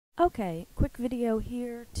Okay, quick video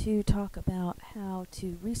here to talk about how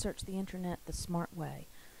to research the internet the smart way.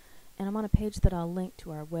 And I'm on a page that I'll link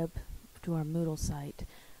to our Moodle site.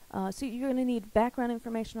 So you're going to need background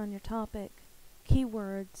information on your topic,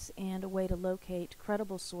 keywords, and a way to locate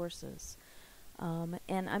credible sources.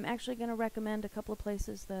 And I'm actually going to recommend a couple of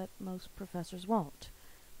places that most professors won't.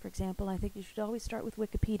 For example, I think you should always start with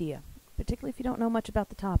Wikipedia, particularly if you don't know much about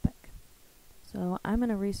the topic. So I'm going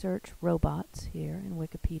to research robots here in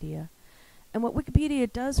Wikipedia. And what Wikipedia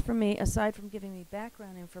does for me, aside from giving me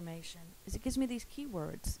background information, is it gives me these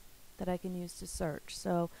keywords that I can use to search.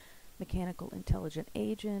 So mechanical intelligent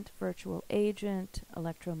agent, virtual agent,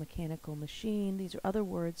 electromechanical machine. These are other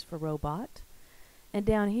words for robot. And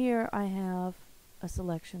down here I have a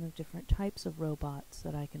selection of different types of robots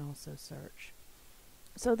that I can also search.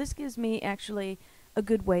 So this gives me actually a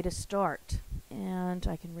good way to start, and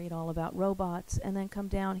I can read all about robots and then come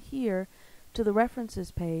down here to the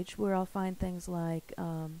references page where I'll find things like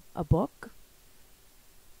a book,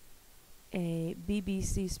 a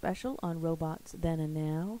BBC special on robots then and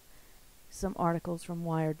now, some articles from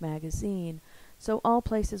Wired magazine. So all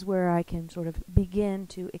places where I can sort of begin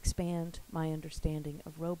to expand my understanding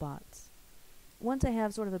of robots. Once I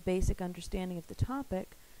have sort of a basic understanding of the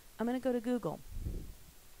topic, I'm going to go to Google.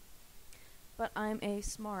 But I'm a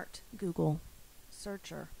smart Google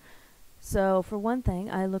searcher. So for one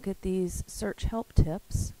thing, I look at these search help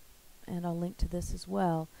tips, and I'll link to this as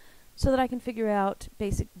well, so that I can figure out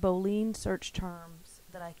basic Boolean search terms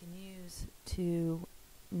that I can use to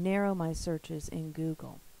narrow my searches in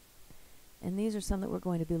Google. And these are some that we're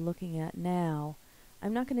going to be looking at now.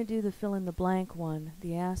 I'm not going to do the fill in the blank one,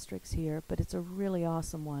 the asterisks here, but it's a really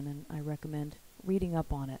awesome one, and I recommend reading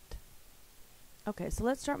up on it. Okay, so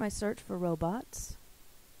let's start my search for robots.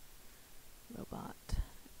 Robot.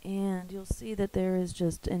 And you'll see that there is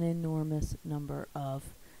just an enormous number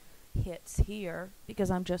of hits here because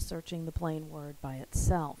I'm just searching the plain word by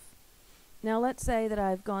itself. Now let's say that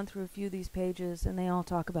I've gone through a few of these pages and they all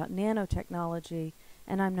talk about nanotechnology,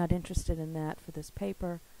 and I'm not interested in that for this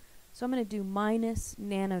paper. So I'm going to do minus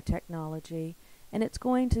nanotechnology, and it's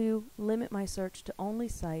going to limit my search to only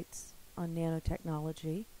sites on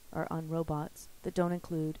nanotechnology or on robots that don't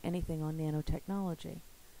include anything on nanotechnology.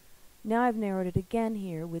 Now I've narrowed it again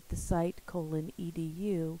here with the site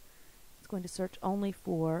 :edu. It's going to search only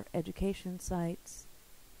for education sites,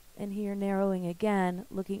 and here narrowing again,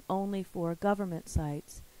 looking only for government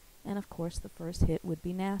sites, and of course the first hit would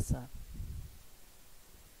be NASA.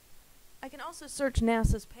 I can also search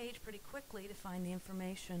NASA's page pretty quickly to find the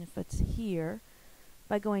information if it's here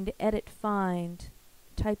by going to Edit Find,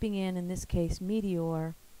 typing in this case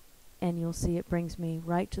meteor, and you'll see it brings me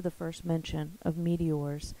right to the first mention of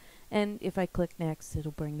meteors. And if I click next,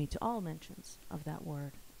 it'll bring me to all mentions of that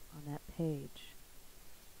word on that page.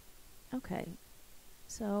 Okay,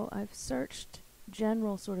 so I've searched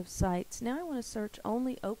general sort of sites. Now I want to search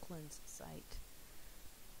only Oakland's site.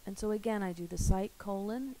 And so again, I do the site :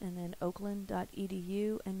 and then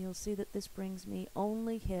oakland.edu, and you'll see that this brings me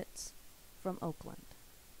only hits from Oakland.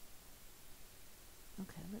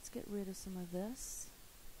 Okay, let's get rid of some of this.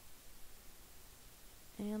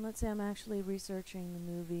 And let's say I'm actually researching the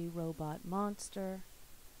movie Robot Monster.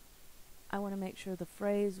 I want to make sure the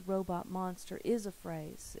phrase robot monster is a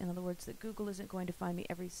phrase. In other words, that Google isn't going to find me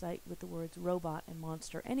every site with the words robot and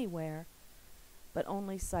monster anywhere, but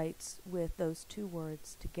only sites with those two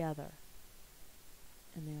words together.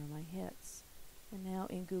 And there are my hits. And now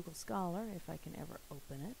in Google Scholar, if I can ever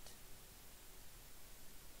open it,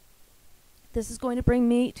 this is going to bring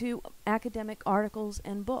me to academic articles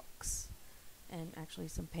and books, and actually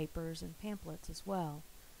some papers and pamphlets as well.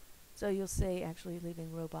 So you'll see, actually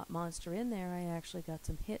leaving Robot Monster in there, I actually got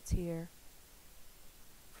some hits here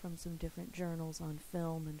from some different journals on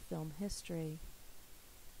film and film history.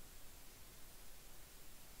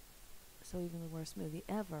 So even the worst movie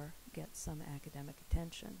ever gets some academic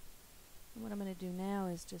attention. And what I'm going to do now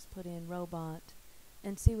is just put in robot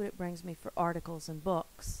and see what it brings me for articles and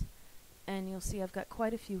books. And you'll see I've got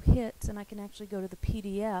quite a few hits, and I can actually go to the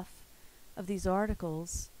PDF of these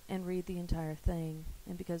articles and read the entire thing.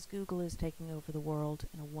 And because Google is taking over the world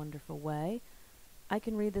in a wonderful way, I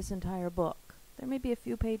can read this entire book. There may be a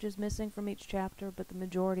few pages missing from each chapter, but the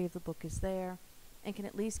majority of the book is there and can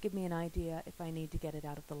at least give me an idea if I need to get it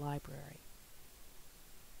out of the library.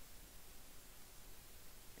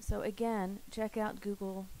 So again, check out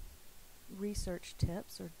Google research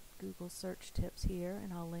tips or Google search tips here,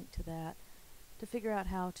 and I'll link to that to figure out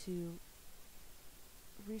how to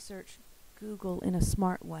research Google in a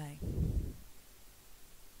smart way.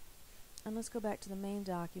 And let's go back to the main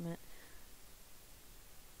document.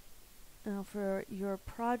 Now for your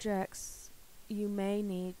projects, you may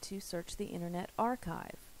need to search the Internet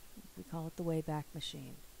Archive. We call it the Wayback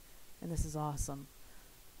Machine, and this is awesome.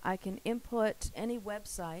 I can input any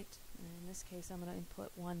website. In this case, I'm going to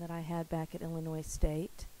input one that I had back at Illinois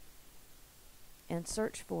State and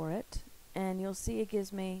search for it, and you'll see it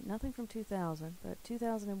gives me nothing from 2000, but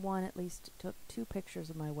 2001 at least took 2 pictures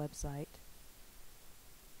of my website.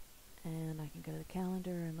 And I can go to the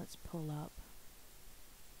calendar and let's pull up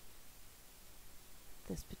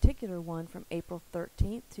this particular one from April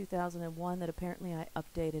 13th, 2001 that apparently I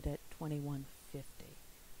updated at 2150.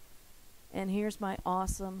 And here's my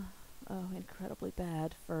awesome, incredibly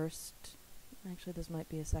bad first, actually this might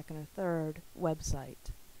be a second or third,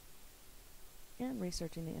 website. And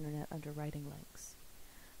researching the internet under writing links.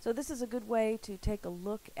 So this is a good way to take a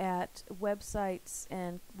look at websites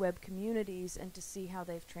and web communities and to see how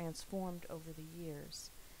they've transformed over the years.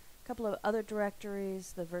 A couple of other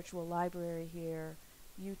directories, the virtual library here,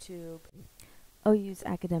 YouTube, OU's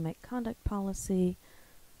academic conduct policy.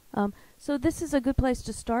 So this is a good place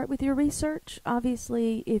to start with your research.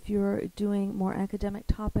 Obviously, if you're doing more academic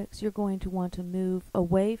topics, you're going to want to move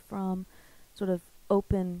away from sort of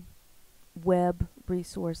open web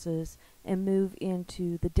resources and move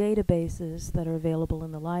into the databases that are available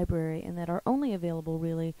in the library and that are only available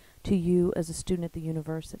really to you as a student at the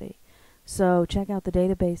university. So check out the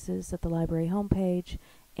databases at the library homepage,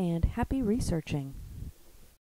 and happy researching.